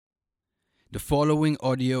The following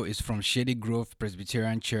audio is from Shady Grove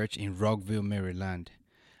Presbyterian Church in Rockville, Maryland.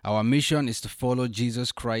 Our mission is to follow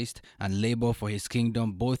Jesus Christ and labor for his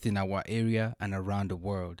kingdom both in our area and around the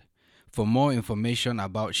world. For more information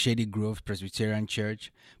about Shady Grove Presbyterian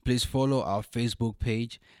Church, please follow our Facebook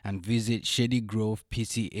page and visit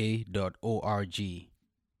shadygrovepca.org.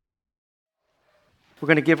 We're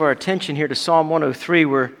going to give our attention here to Psalm 103.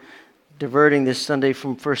 We're diverting this Sunday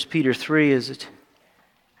from 1 Peter 3 I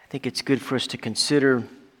think it's good for us to consider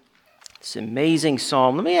this amazing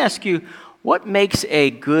psalm. Let me ask you, what makes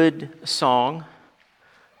a good song?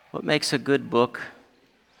 What makes a good book?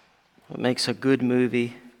 What makes a good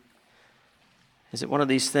movie? Is it one of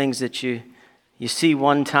these things that you see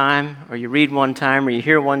one time, or you read one time, or you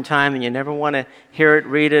hear one time, and you never want to hear it,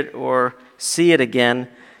 read it, or see it again?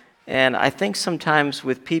 And I think sometimes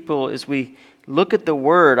with people, as we look at the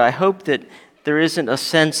Word, I hope that there isn't a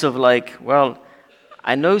sense of like, well,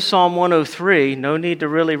 I know Psalm 103, no need to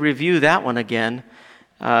really review that one again.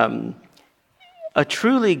 A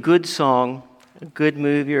truly good song, a good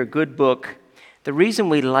movie, or a good book, the reason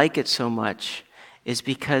we like it so much is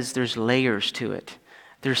because there's layers to it.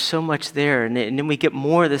 There's so much there, and then we get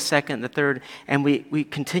more the second, the third, and we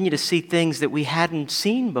continue to see things that we hadn't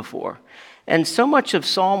seen before. And so much of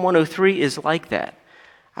Psalm 103 is like that.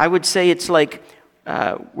 I would say it's like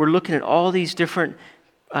we're looking at all these different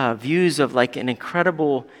views of like an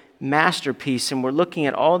incredible masterpiece, and we're looking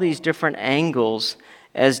at all these different angles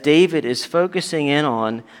as David is focusing in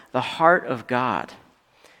on the heart of God.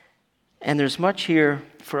 And there's much here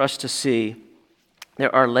for us to see.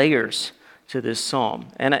 There are layers to this psalm.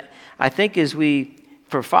 And I think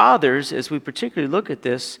for fathers, as we particularly look at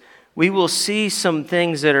this, we will see some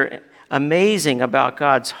things that are amazing about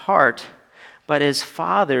God's heart. But as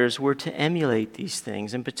fathers, we're to emulate these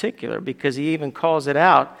things in particular, because he even calls it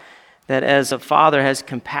out that as a father has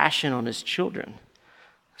compassion on his children,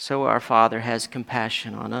 so our Father has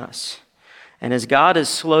compassion on us. And as God is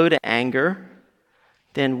slow to anger,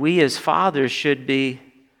 then we as fathers should be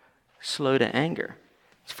slow to anger.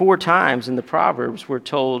 4 times in the Proverbs we're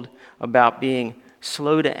told about being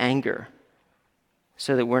slow to anger,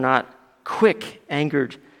 so that we're not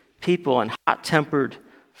quick-angered people and hot-tempered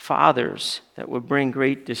fathers that would bring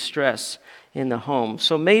great distress in the home.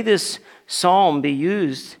 So may this psalm be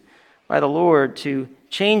used by the Lord to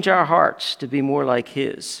change our hearts to be more like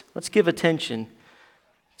his. Let's give attention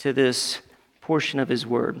to this portion of his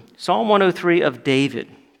word. Psalm 103 of David.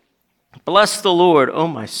 Bless the Lord, O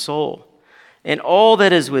my soul, and all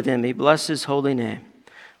that is within me. Bless his holy name.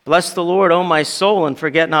 Bless the Lord, O my soul, and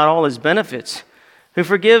forget not all his benefits, who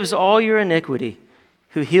forgives all your iniquity,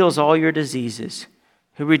 who heals all your diseases,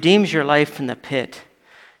 who redeems your life from the pit,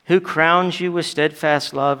 who crowns you with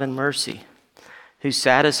steadfast love and mercy, who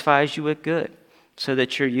satisfies you with good, so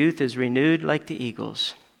that your youth is renewed like the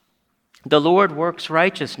eagles. The Lord works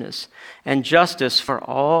righteousness and justice for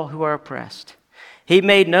all who are oppressed. He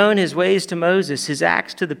made known his ways to Moses, his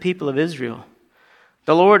acts to the people of Israel.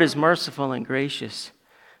 The Lord is merciful and gracious,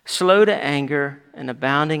 slow to anger and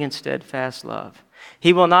abounding in steadfast love.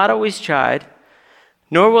 He will not always chide,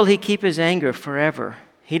 nor will he keep his anger forever.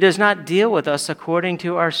 He does not deal with us according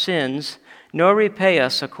to our sins, nor repay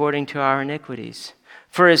us according to our iniquities.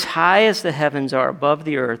 For as high as the heavens are above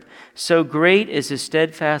the earth, so great is his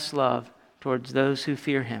steadfast love towards those who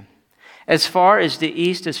fear him. As far as the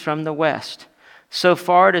east is from the west, so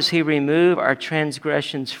far does he remove our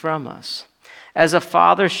transgressions from us. As a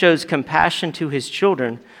father shows compassion to his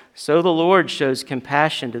children, so the Lord shows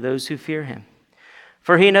compassion to those who fear him.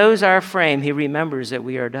 For he knows our frame, he remembers that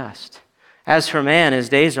we are dust. As for man, his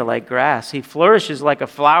days are like grass. He flourishes like a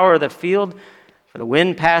flower of the field, for the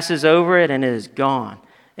wind passes over it and it is gone,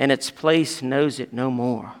 and its place knows it no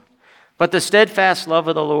more. But the steadfast love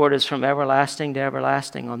of the Lord is from everlasting to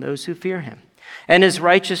everlasting on those who fear him, and his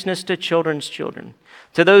righteousness to children's children,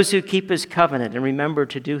 to those who keep his covenant and remember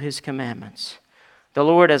to do his commandments. The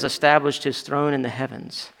Lord has established his throne in the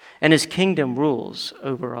heavens, and his kingdom rules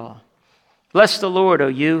over all. Bless the Lord, O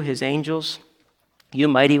you, his angels, you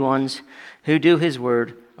mighty ones who do his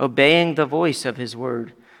word, obeying the voice of his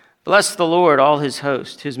word. Bless the Lord, all his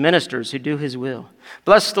host, his ministers who do his will.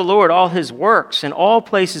 Bless the Lord, all his works, and all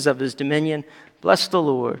places of his dominion. Bless the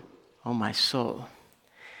Lord, O my soul.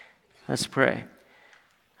 Let's pray.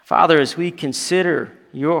 Father, as we consider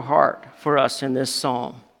your heart for us in this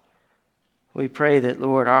psalm, we pray that,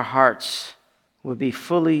 Lord, our hearts would be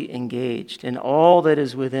fully engaged in all that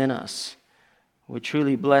is within us. Would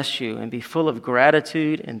truly bless you and be full of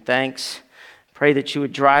gratitude and thanks. Pray that you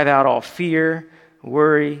would drive out all fear,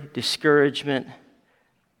 worry, discouragement,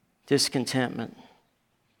 discontentment.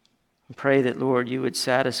 And pray that, Lord, you would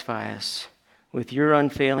satisfy us with your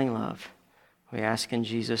unfailing love. We ask in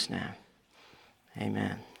Jesus' name.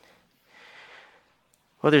 Amen.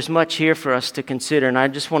 Well, there's much here for us to consider, and I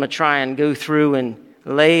just want to try and go through and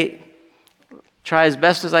try as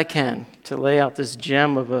best as I can to lay out this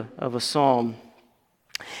gem of a psalm.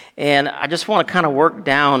 And I just want to kind of work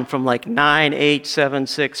down from like 9, 8, 7,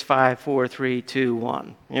 6, 5, 4, 3, 2,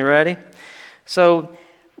 1. You ready? So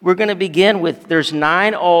we're going to begin with, there's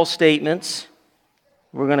 9 all statements.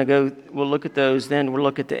 We'll look at those. Then we'll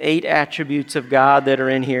look at the 8 attributes of God that are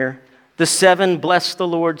in here. The 7 bless the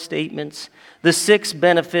Lord statements. The 6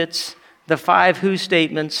 benefits. The 5 who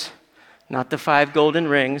statements. Not the 5 golden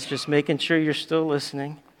rings, just making sure you're still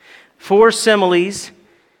listening. 4 similes.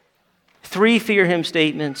 3 fear him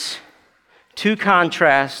statements. 2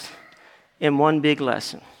 contrast. And 1 big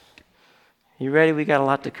lesson. You ready? We got a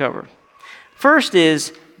lot to cover. First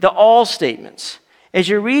is the all statements. As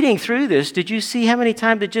you're reading through this, did you see how many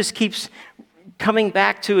times it just keeps coming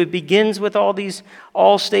back to, it begins with all these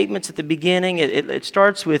all statements at the beginning. It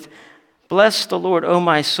starts with, bless the Lord, O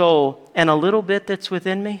my soul, and a little bit that's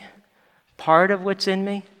within me, part of what's in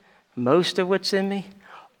me, most of what's in me,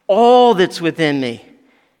 all that's within me.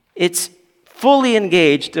 It's fully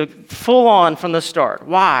engaged, full on from the start.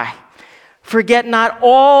 Why? Forget not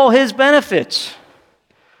all his benefits.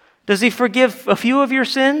 Does he forgive a few of your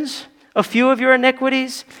sins? A few of your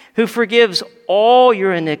iniquities? Who forgives all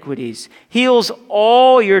your iniquities, heals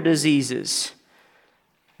all your diseases.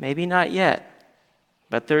 Maybe not yet,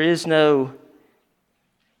 but there is no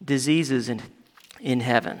diseases in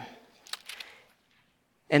heaven.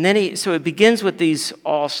 And then so it begins with these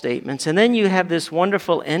all statements, and then you have this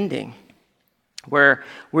wonderful ending where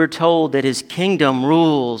we're told that his kingdom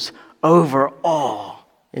rules over all.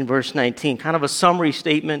 In verse 19, kind of a summary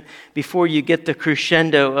statement before you get the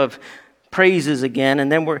crescendo of praises again. And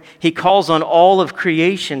then he calls on all of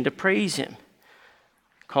creation to praise him.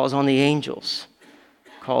 Calls on the angels.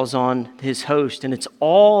 Calls on his host. And it's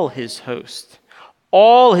all his host.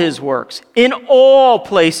 All his works. In all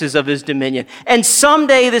places of his dominion. And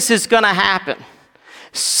someday this is going to happen.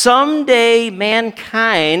 Someday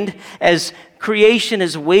mankind, as creation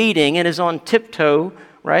is waiting and is on tiptoe,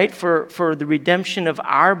 right, for the redemption of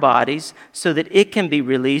our bodies so that it can be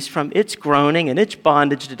released from its groaning and its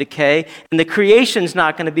bondage to decay. And the creation's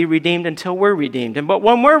not going to be redeemed until we're redeemed. But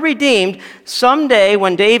when we're redeemed, someday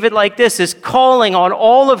when David like this is calling on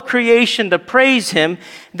all of creation to praise him,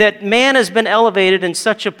 that man has been elevated in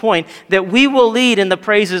such a point that we will lead in the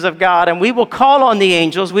praises of God, and we will call on the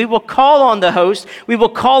angels, we will call on the host, we will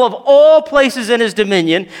call of all places in his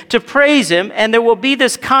dominion to praise him, and there will be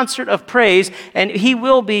this concert of praise, and he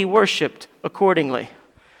will be worshiped accordingly.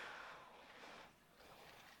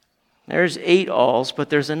 There's 8 alls, but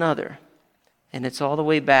there's another, and it's all the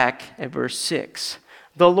way back at verse 6.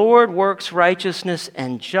 The Lord works righteousness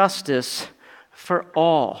and justice for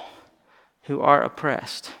all who are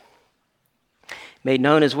oppressed. Made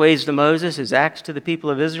known his ways to Moses, his acts to the people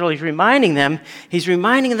of Israel. He's reminding them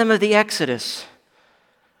of the Exodus.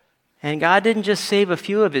 And God didn't just save a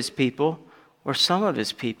few of his people or some of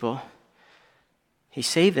his people. He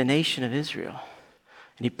saved the nation of Israel.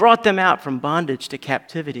 And he brought them out from bondage to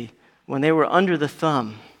captivity when they were under the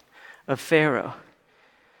thumb of Pharaoh.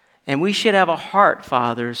 And we should have a heart,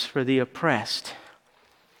 fathers, for the oppressed.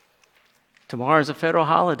 Tomorrow is a federal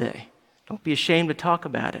holiday. Don't be ashamed to talk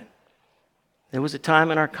about it. There was a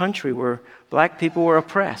time in our country where black people were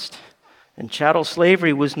oppressed, and chattel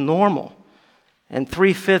slavery was normal, and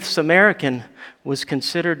 3/5 American was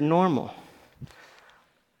considered normal.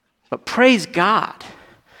 But praise God.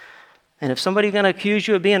 And if somebody's going to accuse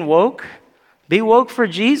you of being woke, be woke for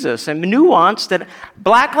Jesus, and nuance that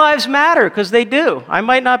Black Lives Matter, because they do. I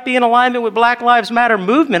might not be in alignment with Black Lives Matter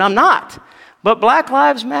movement. I'm not. But Black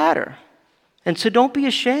Lives Matter. And so don't be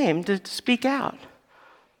ashamed to speak out.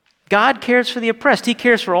 God cares for the oppressed. He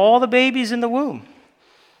cares for all the babies in the womb.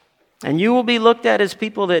 And you will be looked at as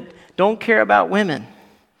people that don't care about women.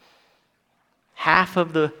 Half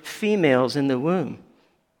of the females in the womb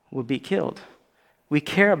will be killed. We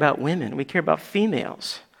care about women. We care about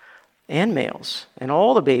females and males and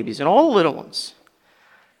all the babies and all the little ones.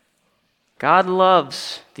 God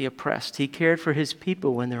loves the oppressed. He cared for his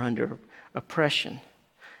people when they're under oppression.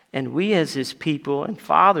 And we as his people and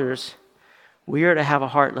fathers, we are to have a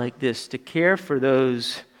heart like this, to care for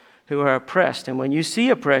those who are oppressed. And when you see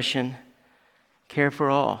oppression, care for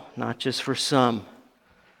all, not just for some,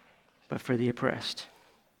 but for the oppressed.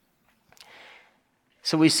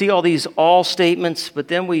 So we see all these all statements, but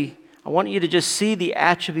then I want you to just see the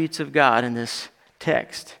attributes of God in this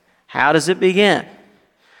text. How does it begin?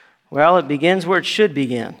 Well, it begins where it should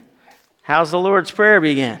begin. How's the Lord's Prayer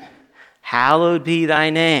begin? Hallowed be thy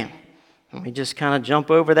name. Let me just kind of jump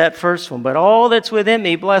over that first one. But all that's within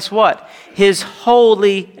me, bless what? His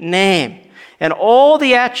holy name. And all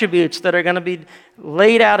the attributes that are going to be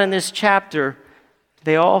laid out in this chapter,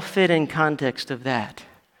 they all fit in context of that.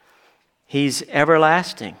 He's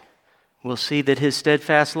everlasting. We'll see that his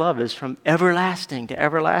steadfast love is from everlasting to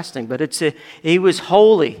everlasting. But he was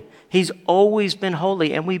holy. He's always been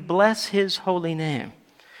holy, and we bless his holy name.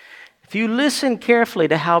 If you listen carefully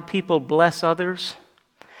to how people bless others,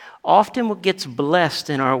 often what gets blessed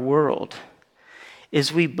in our world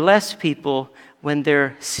is we bless people when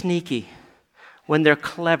they're sneaky, when they're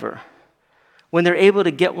clever, when they're able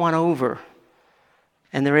to get one over,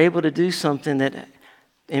 and they're able to do something that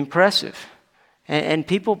impressive. And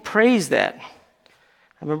people praise that.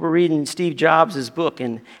 I remember reading Steve Jobs' book,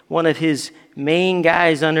 and one of his main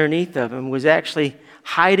guys underneath of him was actually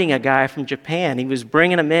hiding a guy from Japan. He was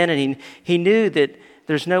bringing him in, and he knew that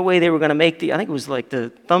there's no way they were going to make I think it was like the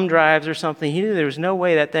thumb drives or something. He knew there was no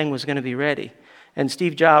way that thing was going to be ready. And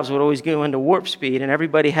Steve Jobs would always go into warp speed, and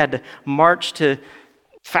everybody had to march to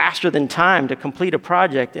faster than time to complete a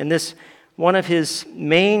project. And one of his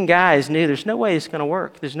main guys knew there's no way it's going to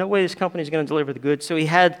work. There's no way this company is going to deliver the goods. So he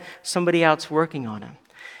had somebody else working on him.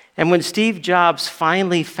 And when Steve Jobs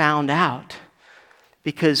finally found out,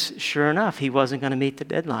 because sure enough, he wasn't going to meet the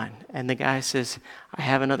deadline. And the guy says, I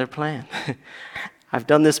have another plan. I've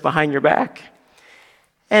done this behind your back.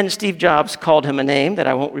 And Steve Jobs called him a name that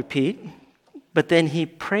I won't repeat. But then he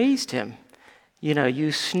praised him. You know,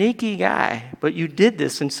 you sneaky guy, but you did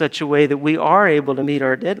this in such a way that we are able to meet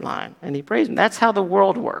our deadline. And he praised him. That's how the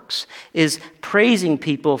world works, is praising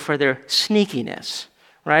people for their sneakiness,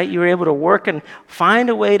 right? You were able to work and find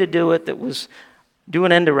a way to do it that was do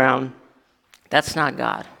an end around. That's not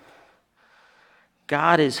God.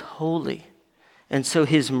 God is holy. And so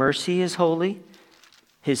his mercy is holy.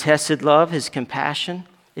 His hesed love, his compassion,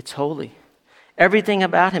 it's holy. Everything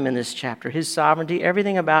about him in this chapter, his sovereignty,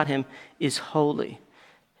 everything about him is holy.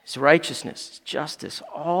 His righteousness, his justice,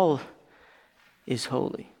 all is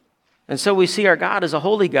holy. And so we see our God as a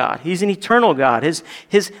holy God. He's an eternal God.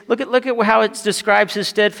 Look at how it describes his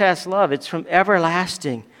steadfast love. It's from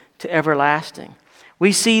everlasting to everlasting.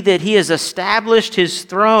 We see that he has established his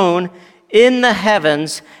throne in the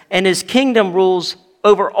heavens, and his kingdom rules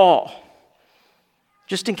over all.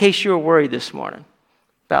 Just in case you were worried this morning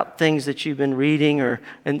about things that you've been reading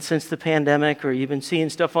and since the pandemic, or you've been seeing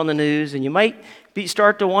stuff on the news, and you might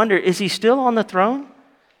start to wonder, is he still on the throne?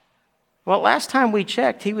 Well, last time we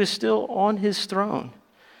checked, he was still on his throne.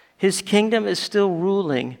 His kingdom is still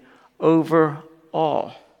ruling over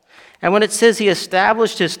all. And when it says he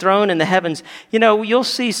established his throne in the heavens, you know, you'll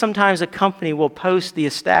see sometimes a company will post the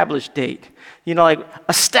established date. You know, like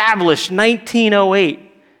established 1908.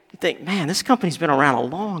 You think, man, this company's been around a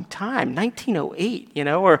long time, 1908, you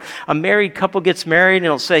know, or a married couple gets married and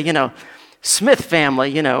it'll say, you know, Smith family,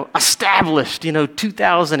 you know, established, you know,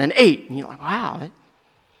 2008. And you're like, wow,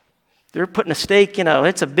 they're putting a stake, you know,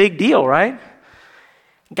 it's a big deal, right?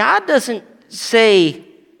 God doesn't say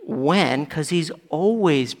when, because he's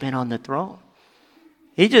always been on the throne.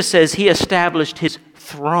 He just says he established his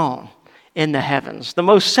throne in the heavens, the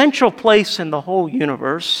most central place in the whole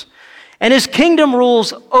universe. And his kingdom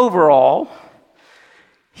rules over all.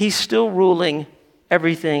 He's still ruling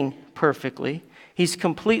everything perfectly. He's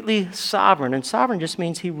completely sovereign. And sovereign just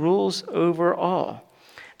means he rules over all.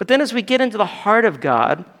 But then as we get into the heart of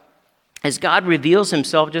God, as God reveals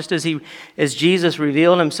himself, just as Jesus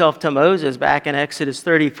revealed himself to Moses back in Exodus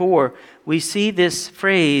 34, we see this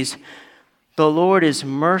phrase, the Lord is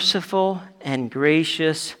merciful and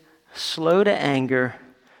gracious, slow to anger,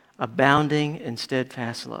 abounding in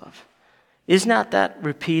steadfast love. Is not that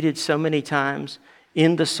repeated so many times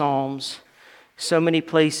in the Psalms, so many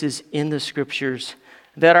places in the Scriptures,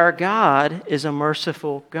 that our God is a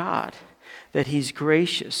merciful God, that he's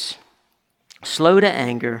gracious, slow to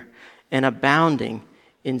anger, and abounding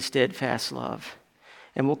in steadfast love.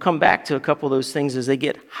 And we'll come back to a couple of those things as they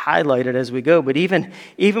get highlighted as we go. But even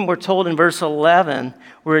we're told in verse 11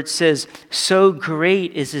 where it says, so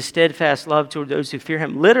great is his steadfast love toward those who fear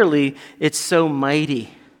him. Literally, it's so mighty.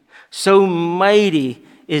 So mighty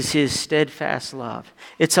is his steadfast love.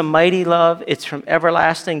 It's a mighty love. It's from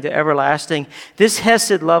everlasting to everlasting. This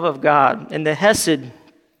hesed love of God, and the hesed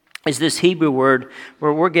is this Hebrew word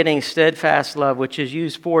where we're getting steadfast love, which is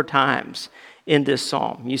used 4 times in this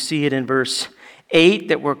psalm. You see it in verse 8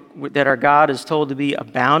 that our God is told to be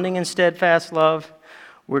abounding in steadfast love.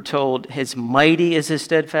 We're told his mighty is his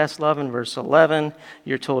steadfast love in verse 11.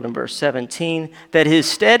 You're told in verse 17 that his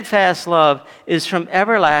steadfast love is from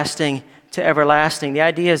everlasting to everlasting. The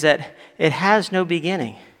idea is that it has no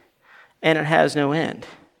beginning and it has no end.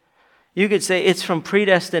 You could say it's from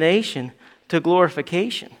predestination to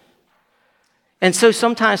glorification. And so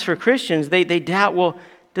sometimes for Christians, they doubt, well,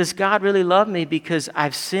 does God really love me because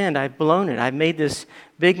I've sinned, I've blown it, I've made this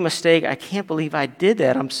big mistake, I can't believe I did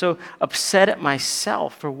that, I'm so upset at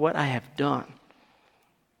myself for what I have done.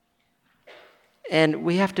 And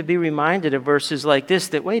we have to be reminded of verses like this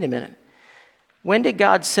that, wait a minute, when did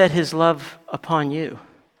God set his love upon you?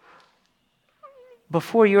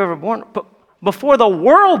 Before you were ever born, before the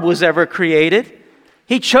world was ever created.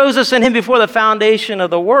 He chose us in him before the foundation of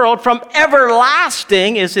the world. From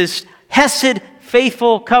everlasting is his hesed,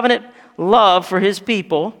 faithful covenant love for his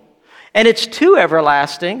people. And it's to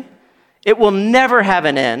everlasting. It will never have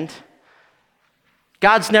an end.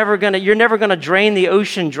 You're never going to drain the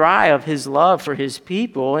ocean dry of his love for his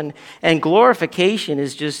people. And glorification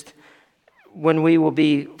is just when we will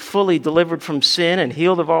be fully delivered from sin and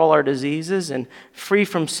healed of all our diseases and free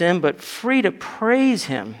from sin, but free to praise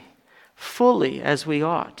him fully as we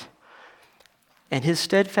ought. And his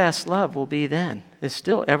steadfast love will be then. It's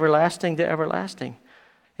still everlasting to everlasting.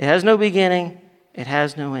 It has no beginning. It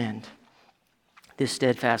has no end. This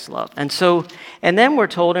steadfast love. And then we're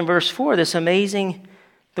told in verse 4, this amazing,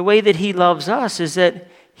 the way that he loves us is that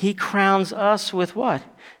he crowns us with what?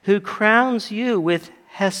 Who crowns you with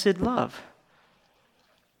hesed love.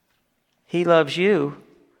 He loves you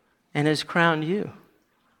and has crowned you.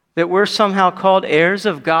 That we're somehow called heirs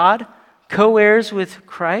of God, co-heirs with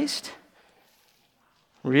Christ.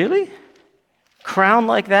 Really? Crowned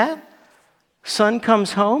like that? Son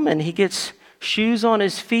comes home and he gets shoes on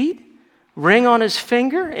his feet, ring on his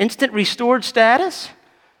finger, instant restored status.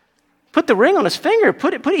 Put the ring on his finger.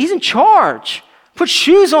 He's in charge. Put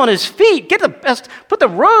shoes on his feet. Get the best. Put the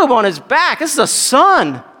robe on his back. This is a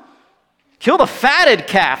son. Kill the fatted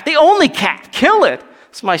calf, the only calf. Kill it.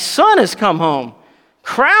 It's my son has come home.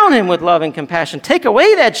 Crown him with love and compassion. Take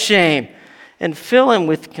away that shame and fill him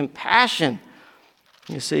with compassion.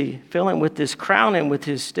 You see, fill him with this, crown him with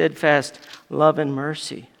his steadfast love and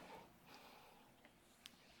mercy.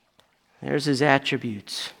 There's his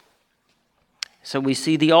attributes. So we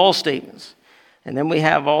see the all statements. And then we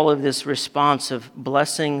have all of this response of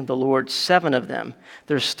blessing the Lord, 7 of them.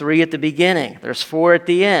 There's 3 at the beginning. There's 4 at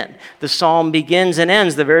the end. The psalm begins and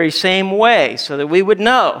ends the very same way so that we would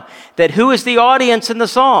know that who is the audience in the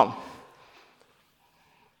psalm?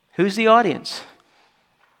 Who's the audience?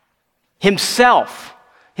 Himself,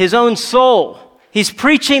 his own soul. He's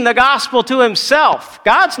preaching the gospel to himself.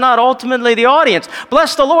 God's not ultimately the audience.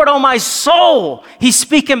 Bless the Lord, oh my soul. He's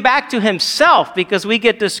speaking back to himself because we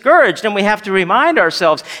get discouraged and we have to remind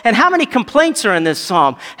ourselves. And how many complaints are in this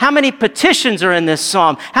psalm? How many petitions are in this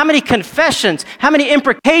psalm? How many confessions? How many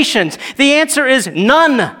imprecations? The answer is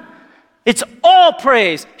none. It's all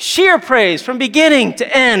praise, sheer praise from beginning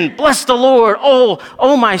to end. Bless the Lord,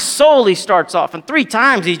 oh my soul, he starts off. And 3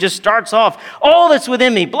 times he just starts off, all that's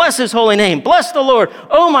within me, bless his holy name. Bless the Lord,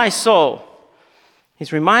 oh my soul.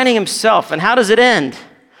 He's reminding himself. And how does it end?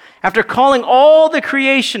 After calling all the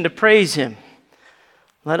creation to praise him,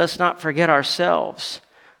 let us not forget ourselves.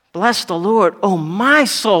 Bless the Lord, oh my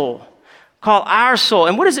soul. Call our soul.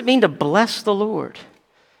 And what does it mean to bless the Lord?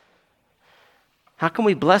 How can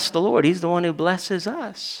we bless the Lord? He's the one who blesses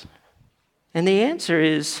us. And the answer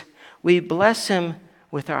is we bless him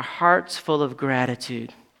with our hearts full of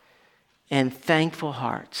gratitude and thankful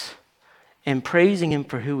hearts and praising him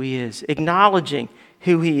for who he is, acknowledging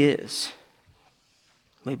who he is.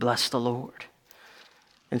 We bless the Lord.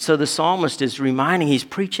 And so the psalmist is reminding, he's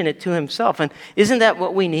preaching it to himself. And isn't that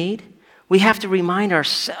what we need? We have to remind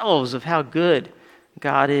ourselves of how good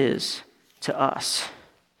God is to us.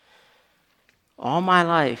 All my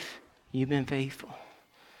life, you've been faithful.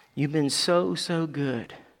 You've been so, so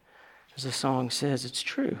good. As the song says, it's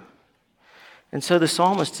true. And so the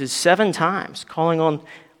psalmist is 7 times calling on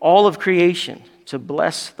all of creation to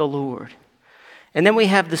bless the Lord. And then we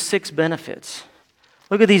have the 6 benefits.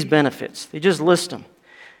 Look at these benefits. They just list them.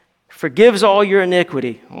 Forgives all your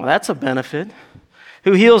iniquity. Well, that's a benefit.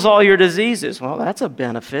 Who heals all your diseases. Well, that's a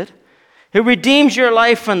benefit. Who redeems your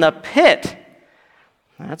life from the pit.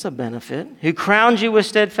 That's a benefit. Who crowns you with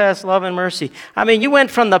steadfast love and mercy. I mean, you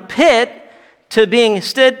went from the pit to being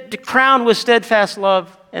crowned with steadfast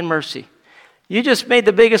love and mercy. You just made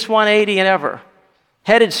the biggest 180 ever.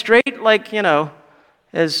 Headed straight like,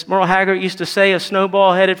 as Merle Haggard used to say, a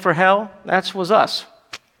snowball headed for hell. That was us.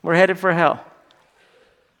 We're headed for hell.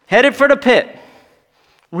 Headed for the pit.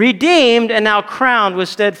 Redeemed and now crowned with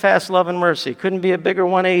steadfast love and mercy. Couldn't be a bigger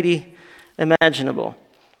 180 imaginable.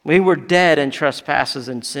 We were dead in trespasses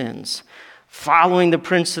and sins, following the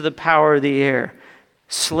prince of the power of the air,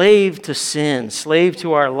 slave to sin, slave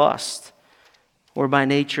to our lust. were by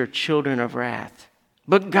nature children of wrath.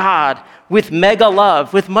 But God, with mega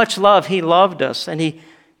love, with much love, He loved us, and He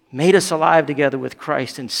made us alive together with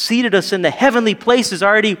Christ and seated us in the heavenly places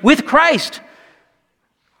already with Christ,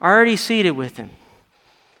 already seated with Him,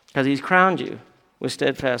 because He's crowned you with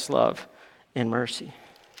steadfast love and mercy.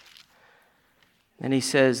 And He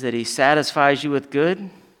says that He satisfies you with good.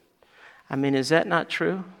 I mean, is that not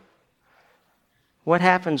true? What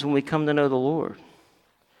happens when we come to know the Lord?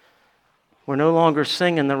 We're no longer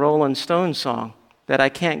singing the Rolling Stones song that I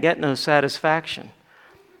can't get no satisfaction.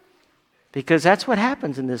 Because that's what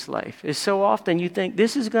happens in this life. Is so often you think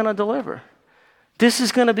this is going to deliver. This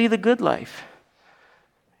is going to be the good life.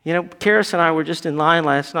 You know, Karis and I were just in line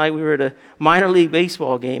last night. We were at a minor league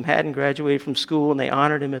baseball game. Hadden graduated from school, and they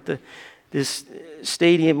honored him at this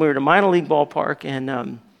stadium. We were at a minor league ballpark,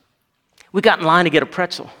 and we got in line to get a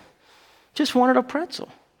pretzel. Just wanted a pretzel.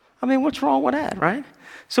 I mean, what's wrong with that, right?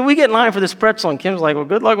 So we get in line for this pretzel, and Kim's like, well,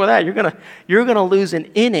 good luck with that. You're gonna lose an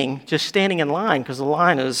inning just standing in line because the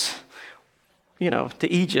line is, to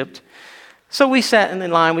Egypt. So we sat in the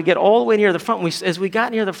line. We get all the way near the front. As we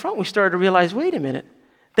got near the front, we started to realize, wait a minute.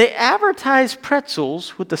 They advertise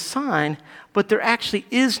pretzels with the sign, but there actually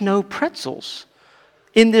is no pretzels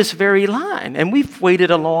in this very line. And we've waited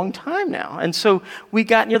a long time now. And so we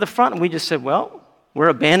got near the front, and we just said, well, we're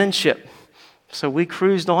abandoned ship. So we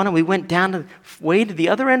cruised on, and we went down way to the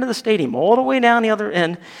other end of the stadium, all the way down the other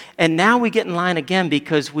end. And now we get in line again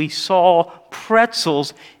because we saw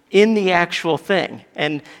pretzels in the actual thing.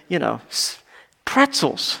 And,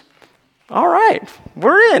 pretzels. All right,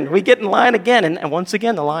 we're in. We get in line again. And once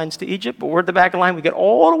again, the line's to Egypt, but we're at the back of the line. We get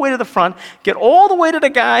all the way to the front, get all the way to the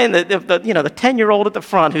guy and the 10-year-old at the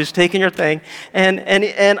front who's taking your thing.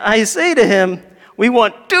 And I say to him, we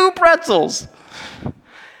want 2 pretzels.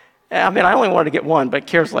 I mean, I only wanted to get 1, but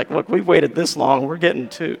Karen's like, look, we've waited this long. We're getting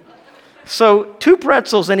 2. So 2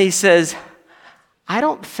 pretzels, and he says, I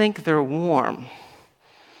don't think they're warm.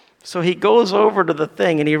 So he goes over to the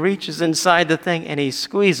thing, and he reaches inside the thing, and he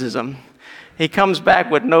squeezes them. He comes back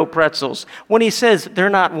with no pretzels. When he says they're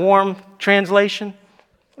not warm, translation,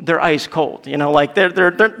 they're ice cold.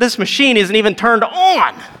 This machine isn't even turned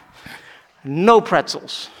on. No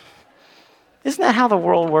pretzels. Isn't that how the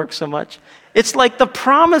world works so much? It's like the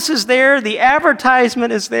promise is there, the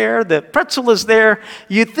advertisement is there, the pretzel is there.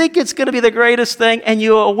 You think it's going to be the greatest thing, and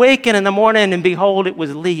you awaken in the morning, and behold, it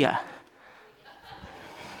was Leah.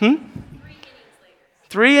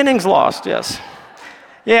 3 innings lost, yes.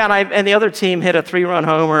 Yeah, and the other team hit a 3-run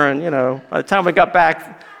homer, and, by the time we got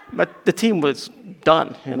back, but the team was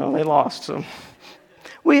done. They lost. So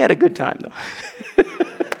we had a good time, though.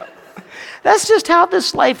 That's just how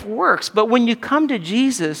this life works. But when you come to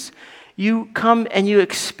Jesus, you come and you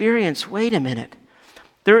experience, wait a minute,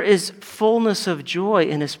 there is fullness of joy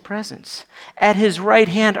in His presence. At His right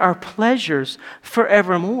hand are pleasures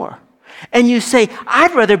forevermore. And you say,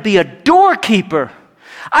 I'd rather be a doorkeeper.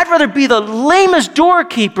 I'd rather be the lamest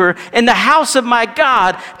doorkeeper in the house of my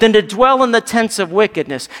God than to dwell in the tents of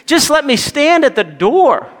wickedness. Just let me stand at the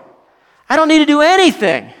door. I don't need to do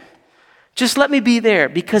anything. Just let me be there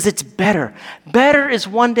because it's better. Better is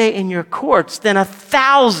one day in your courts than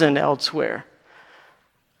 1,000 elsewhere.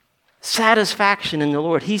 Satisfaction in the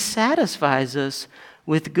Lord. He satisfies us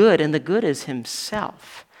with good, and the good is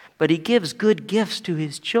Himself. But He gives good gifts to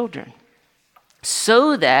His children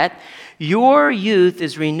so that your youth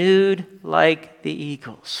is renewed like the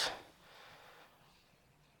eagles.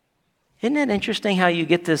 Isn't it interesting how you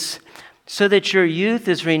get this? So that your youth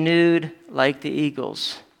is renewed like the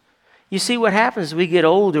eagles. You see, what happens, we get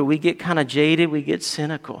older, we get kind of jaded, we get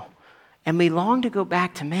cynical. And we long to go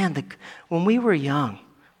back to, when we were young,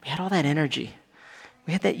 we had all that energy.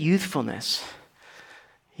 We had that youthfulness,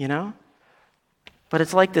 But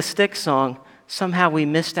it's like the Styx song, somehow we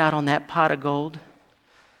missed out on that pot of gold.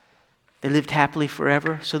 They lived happily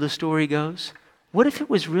forever, so the story goes. What if it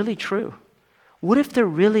was really true? What if there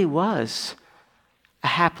really was a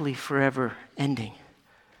happily forever ending?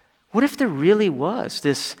 What if there really was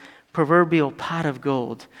this proverbial pot of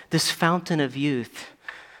gold, this fountain of youth,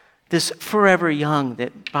 this forever young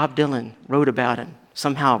that Bob Dylan wrote about and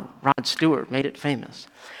somehow Rod Stewart made it famous?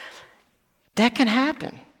 That can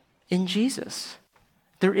happen in Jesus.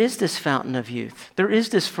 There is this fountain of youth. There is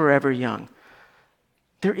this forever young.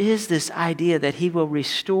 There is this idea that He will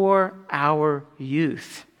restore our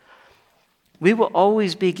youth. We will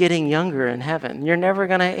always be getting younger in heaven. You're never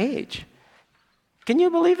going to age. Can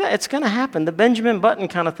you believe that? It's going to happen. The Benjamin Button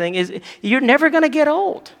kind of thing is you're never going to get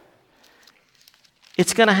old.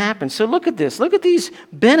 It's going to happen. So look at this. Look at these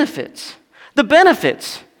benefits. The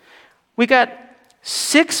benefits. We got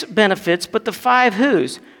 6 benefits, but the 5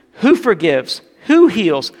 whos. Who forgives? Who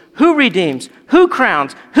heals? Who redeems? Who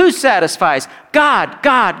crowns? Who satisfies? God,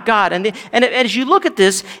 God, God. And as you look at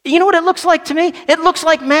this, you know what it looks like to me? It looks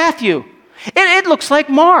like Matthew. It looks like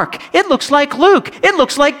Mark. It looks like Luke. It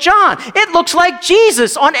looks like John. It looks like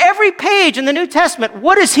Jesus on every page in the New Testament.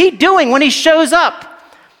 What is he doing when he shows up?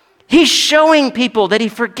 He's showing people that he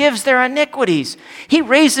forgives their iniquities. He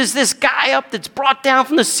raises this guy up that's brought down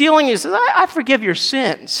from the ceiling. He says, I forgive your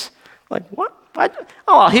sins. Like, what?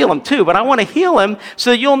 I'll heal him too, but I want to heal him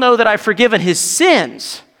so that you'll know that I've forgiven his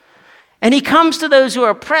sins. And he comes to those who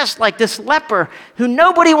are oppressed like this leper who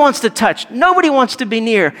nobody wants to touch, nobody wants to be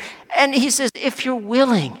near. And he says, if you're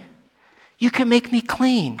willing, you can make me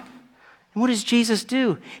clean. And what does Jesus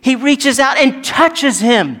do? He reaches out and touches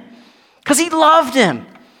him because he loved him.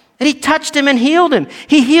 And he touched him and healed him.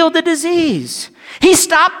 He healed the disease. He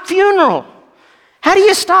stopped funeral. How do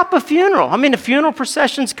you stop a funeral? I mean, the funeral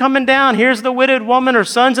procession's coming down. Here's the widowed woman, her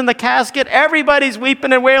son's in the casket. Everybody's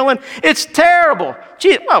weeping and wailing. It's terrible.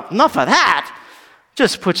 Gee, well, enough of that.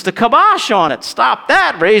 Just puts the kibosh on it. Stop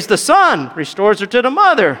that. Raise the son. Restores her to the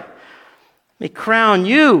mother. Let me crown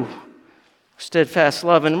you. Steadfast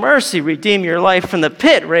love and mercy. Redeem your life from the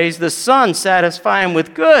pit. Raise the son. Satisfy him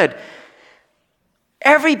with good.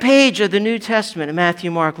 Every page of the New Testament in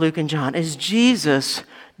Matthew, Mark, Luke, and John is Jesus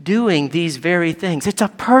doing these very things. It's a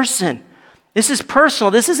person. This is personal.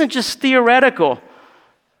 This isn't just theoretical.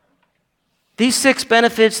 These 6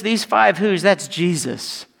 benefits, these 5 who's, that's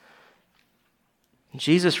Jesus.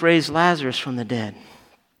 Jesus raised Lazarus from the dead.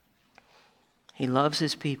 He loves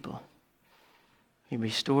his people. He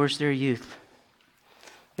restores their youth.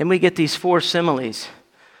 Then we get these 4 similes.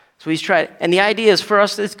 So he's tried, and the idea is for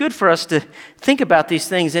us, it's good for us to think about these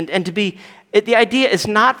things and to be, the idea is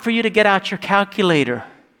not for you to get out your calculator.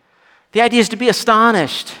 The idea is to be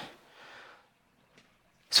astonished.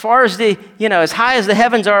 As far as as high as the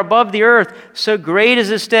heavens are above the earth, so great is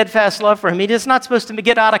his steadfast love for him. He's not supposed to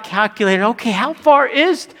get out a calculator. Okay, how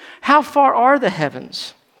far are the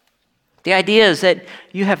heavens? The idea is that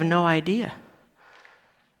you have no idea.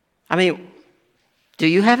 I mean, do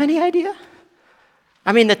you have any idea?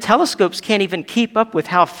 I mean, the telescopes can't even keep up with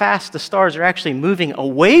how fast the stars are actually moving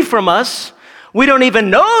away from us. We don't even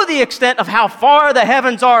know the extent of how far the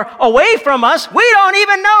heavens are away from us. We don't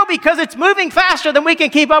even know because it's moving faster than we can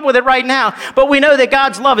keep up with it right now. But we know that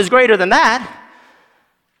God's love is greater than that.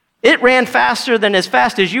 It ran faster than as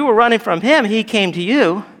fast as you were running from him, he came to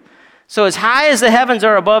you. So as high as the heavens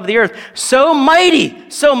are above the earth, so mighty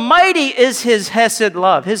is his hesed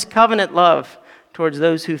love, his covenant love towards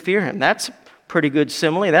those who fear him. That's pretty good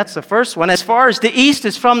simile. That's the first one. As far as the east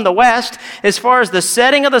is from the west, as far as the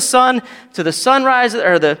setting of the sun to the sunrise,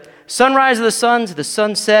 or the sunrise of the sun to the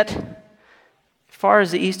sunset, as far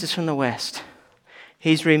as the east is from the west,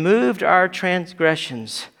 he's removed our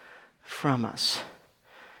transgressions from us.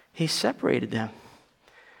 He's separated them.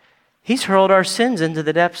 He's hurled our sins into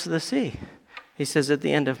the depths of the sea, he says at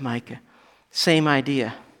the end of Micah. Same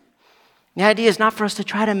idea. The idea is not for us to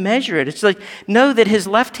try to measure it. It's like, know that his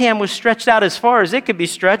left hand was stretched out as far as it could be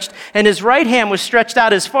stretched, and his right hand was stretched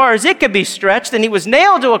out as far as it could be stretched, and he was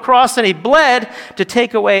nailed to a cross, and he bled to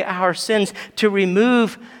take away our sins, to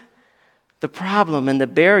remove the problem and the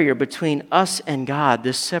barrier between us and God,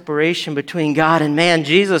 this separation between God and man.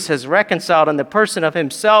 Jesus has reconciled in the person of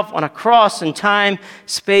himself on a cross in time,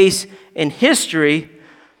 space, and history.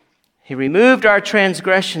 He removed our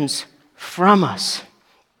transgressions from us.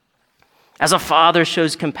 As a father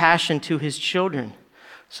shows compassion to his children,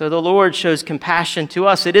 so the Lord shows compassion to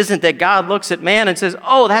us. It isn't that God looks at man and says,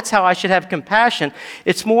 oh, that's how I should have compassion.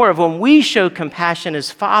 It's more of when we show compassion as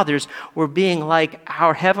fathers, we're being like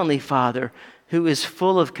our Heavenly Father, who is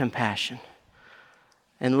full of compassion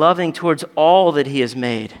and loving towards all that he has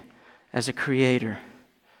made as a creator.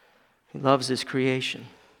 He loves his creation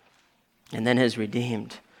and then has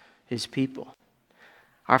redeemed his people.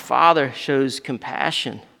 Our Father shows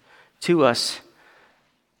compassion to us.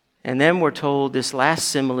 And then we're told this last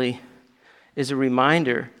simile is a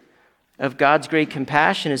reminder of God's great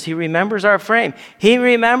compassion as he remembers our frame. He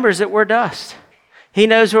remembers that we're dust. He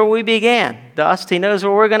knows where we began, dust. He knows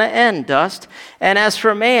where we're going to end, dust. And as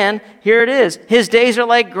for man, here it is. His days are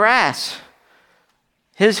like grass.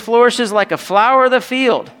 His flourishes like a flower of the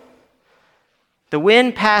field. The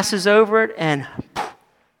wind passes over it and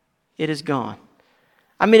it is gone.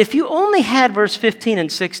 I mean, if you only had verse 15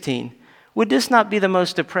 and 16, would this not be the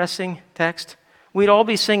most depressing text? We'd all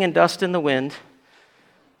be singing Dust in the Wind.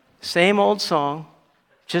 Same old song.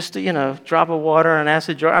 Just a, drop of water and an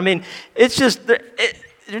acid jar. I mean, it's just,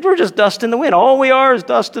 we're just dust in the wind. All we are is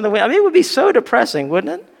dust in the wind. I mean, it would be so depressing,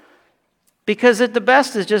 wouldn't it? Because at the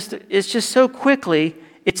best, it's just so quickly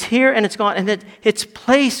It's here and it's gone. And that its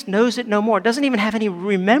place knows it no more. It doesn't even have any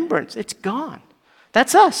remembrance. It's gone.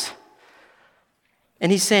 That's us.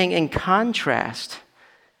 And he's saying in contrast,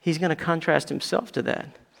 he's going to contrast himself to that.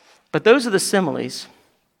 But those are the similes.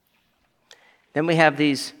 Then we have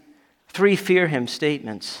these 3 fear him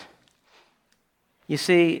statements. You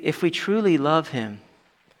see, if we truly love him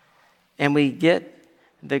and we get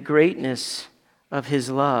the greatness of his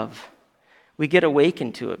love, we get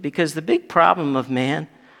awakened to it. Because the big problem of man,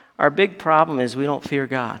 our big problem is we don't fear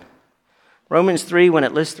God. Romans 3, when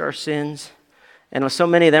it lists our sins, and so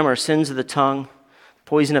many of them are sins of the tongue,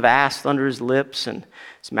 poison of asp under his lips, and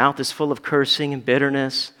his mouth is full of cursing and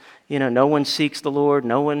bitterness. No one seeks the Lord.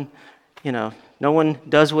 No one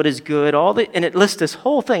does what is good. And it lists this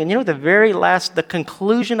whole thing. And the very last, the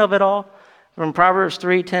conclusion of it all, from Proverbs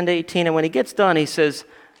 3, 10 to 18, and when he gets done, he says,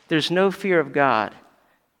 there's no fear of God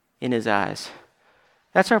in his eyes.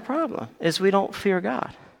 That's our problem, is we don't fear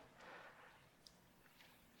God.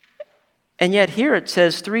 And yet here it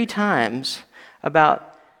says 3 times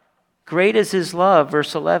about great is his love,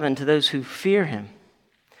 verse 11, to those who fear him.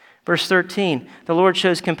 Verse 13, the Lord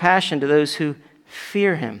shows compassion to those who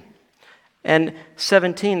fear him. And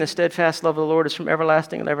 17, the steadfast love of the Lord is from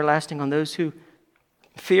everlasting and everlasting on those who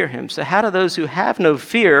fear him. So how do those who have no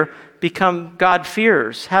fear become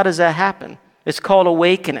God-fearers? How does that happen? It's called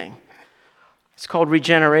awakening. It's called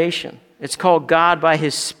regeneration. It's called God by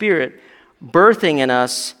his Spirit birthing in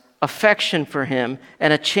us affection for him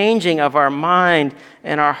and a changing of our mind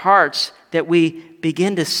and our hearts, that we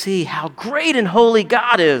begin to see how great and holy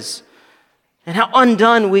God is and how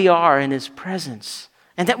undone we are in his presence,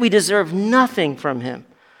 and that we deserve nothing from him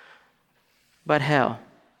but hell,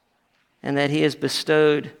 and that he has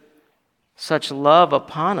bestowed such love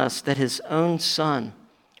upon us that his own Son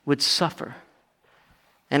would suffer.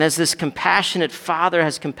 And as this compassionate father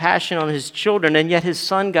has compassion on his children, and yet his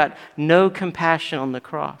Son got no compassion on the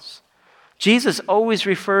cross. Jesus always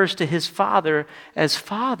refers to his Father as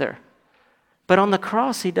Father, but on the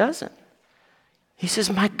cross he doesn't. He says,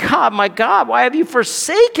 my God, why have you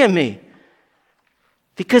forsaken me?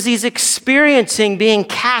 Because he's experiencing being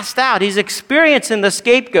cast out. He's experiencing the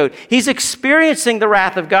scapegoat. He's experiencing the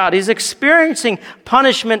wrath of God. He's experiencing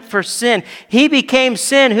punishment for sin. He became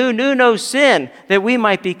sin who knew no sin, that we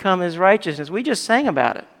might become his righteousness. We just sang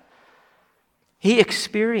about it. He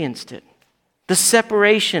experienced it. The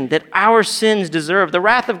separation that our sins deserve. The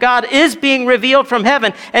wrath of God is being revealed from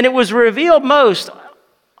heaven, and it was revealed most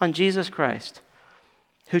on Jesus Christ,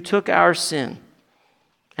 who took our sin.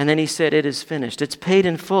 And then he said, it is finished. It's paid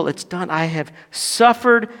in full. It's done. I have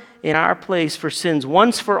suffered in our place for sins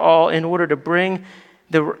once for all, in order to bring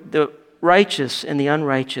the righteous and the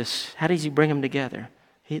unrighteous. How does he bring them together?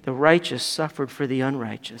 The righteous suffered for the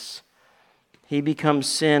unrighteous. He becomes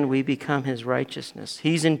sin, we become his righteousness.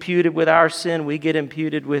 He's imputed with our sin, we get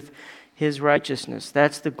imputed with his righteousness.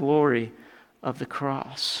 That's the glory of the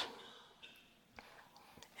cross.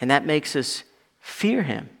 And that makes us fear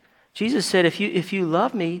him. Jesus said, if you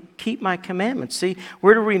love me, keep my commandments. See,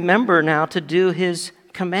 we're to remember now to do his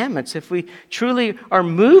commandments. If we truly are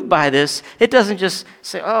moved by this, it doesn't just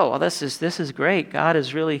say, oh, well, this is great. God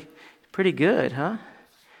is really pretty good, huh?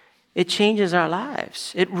 It changes our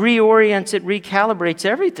lives. It reorients, it recalibrates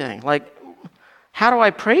everything. Like, how do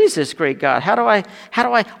I praise this great God? How do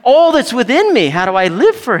I, all that's within me, how do I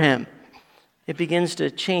live for him? It begins to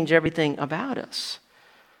change everything about us.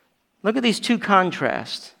 Look at these 2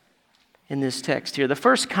 contrasts in this text here. The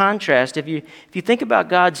first contrast, if you think about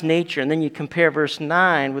God's nature, and then you compare verse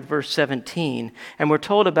 9 with verse 17, and we're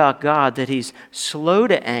told about God that he's slow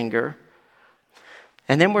to anger,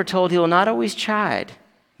 and then we're told he will not always chide,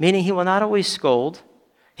 meaning he will not always scold.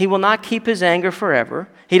 He will not keep his anger forever.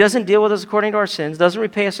 He doesn't deal with us according to our sins, doesn't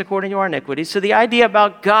repay us according to our iniquities. So the idea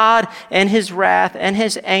about God and his wrath and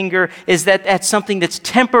his anger is that that's something that's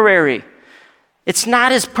temporary. It's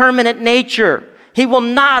not his permanent nature. He will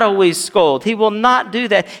not always scold. He will not do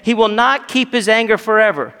that. He will not keep his anger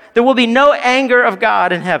forever. There will be no anger of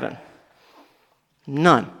God in heaven.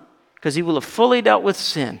 None. Because he will have fully dealt with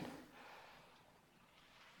sin.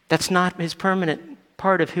 That's not his permanent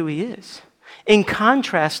part of who he is. In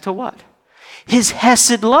contrast to what? His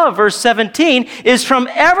hesed love, verse 17, is from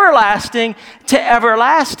everlasting to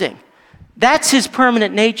everlasting. That's his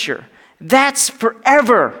permanent nature. That's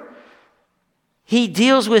forever. He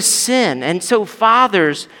deals with sin. And so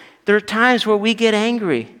fathers, there are times where we get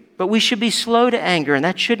angry, but we should be slow to anger. And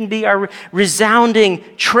that shouldn't be our resounding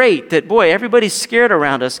trait that, boy, everybody's scared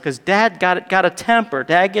around us because dad got a temper.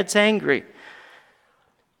 Dad gets angry.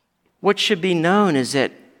 What should be known is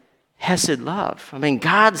that hesed love.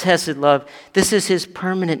 God's hesed love, this is his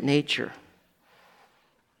permanent nature.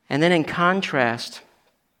 And then in contrast,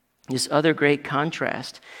 this other great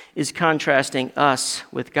contrast is contrasting us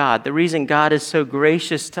with God. The reason God is so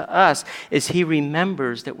gracious to us is he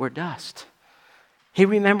remembers that we're dust. He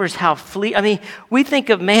remembers how we think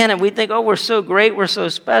of man and we think, oh, we're so great, we're so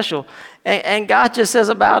special. And God just says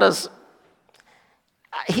about us,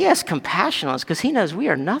 he has compassion on us because he knows we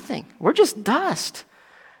are nothing. We're just dust.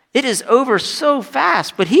 It is over so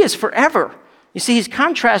fast, but he is forever. You see, he's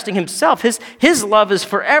contrasting himself. His love is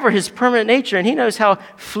forever, his permanent nature, and he knows how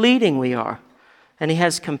fleeting we are. And he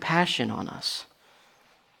has compassion on us.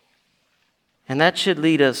 And that should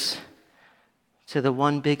lead us to the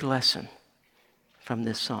one big lesson from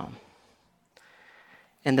this psalm.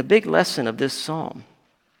 And the big lesson of this psalm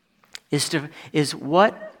is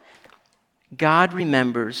what God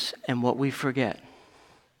remembers and what we forget.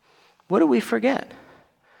 What do we forget?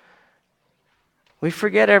 We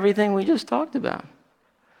forget everything we just talked about.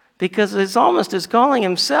 Because the psalmist is calling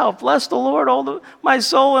himself, bless the Lord, my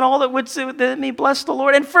soul and all that would sit within me, bless the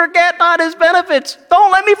Lord, and forget not his benefits.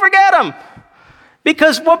 Don't let me forget them.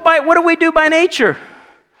 Because what do we do by nature?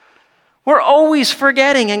 We're always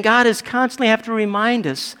forgetting, and God is constantly have to remind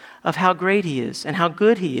us of how great he is and how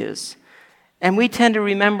good he is. And we tend to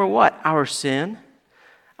remember what? Our sin,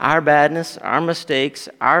 our badness, our mistakes,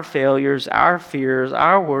 our failures, our fears,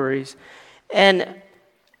 our worries. And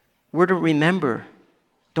we're to remember,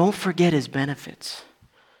 don't forget his benefits.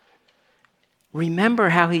 Remember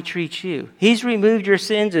how he treats you. He's removed your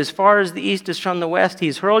sins as far as the east is from the west.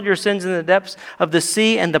 He's hurled your sins in the depths of the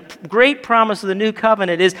sea. And the great promise of the new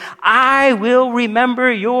covenant is, I will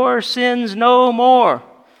remember your sins no more.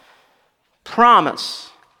 Promise.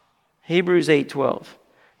 Hebrews 8:12.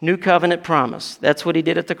 New covenant promise. That's what he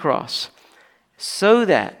did at the cross. So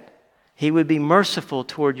that he would be merciful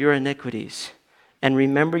toward your iniquities and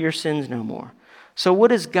remember your sins no more. So what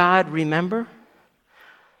does God remember?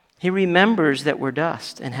 He remembers that we're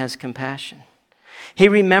dust and has compassion. He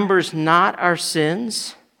remembers not our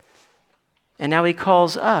sins. And now he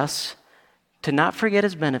calls us to not forget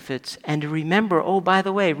his benefits and to remember, oh, by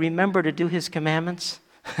the way, remember to do his commandments.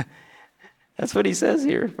 That's what he says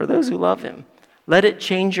here for those who love him. Let it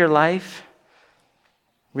change your life.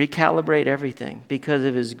 Recalibrate everything because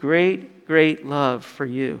of his great, great love for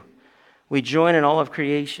you. We join in all of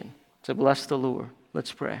creation to bless the Lord.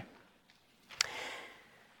 Let's pray.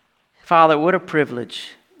 Father, what a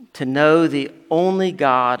privilege to know the only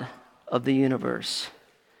God of the universe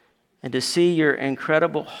and to see your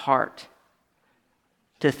incredible heart.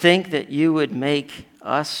 To think that you would make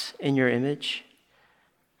us in your image,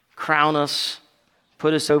 crown us,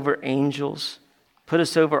 put us over angels, put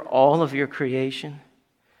us over all of your creation,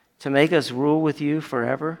 to make us rule with you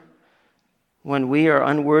forever when we are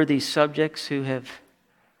unworthy subjects who have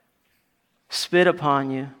spit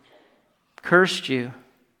upon you, cursed you,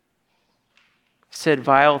 said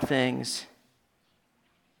vile things,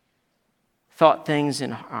 thought things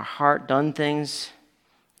in our heart, done things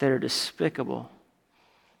that are despicable.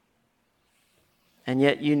 And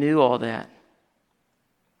yet you knew all that.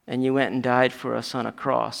 And you went and died for us on a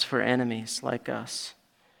cross for enemies like us.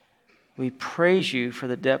 We praise you for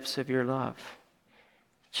the depths of your love.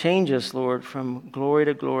 Change us, Lord, from glory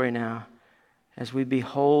to glory now as we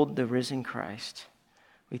behold the risen Christ.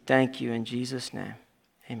 We thank you in Jesus' name.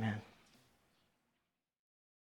 Amen.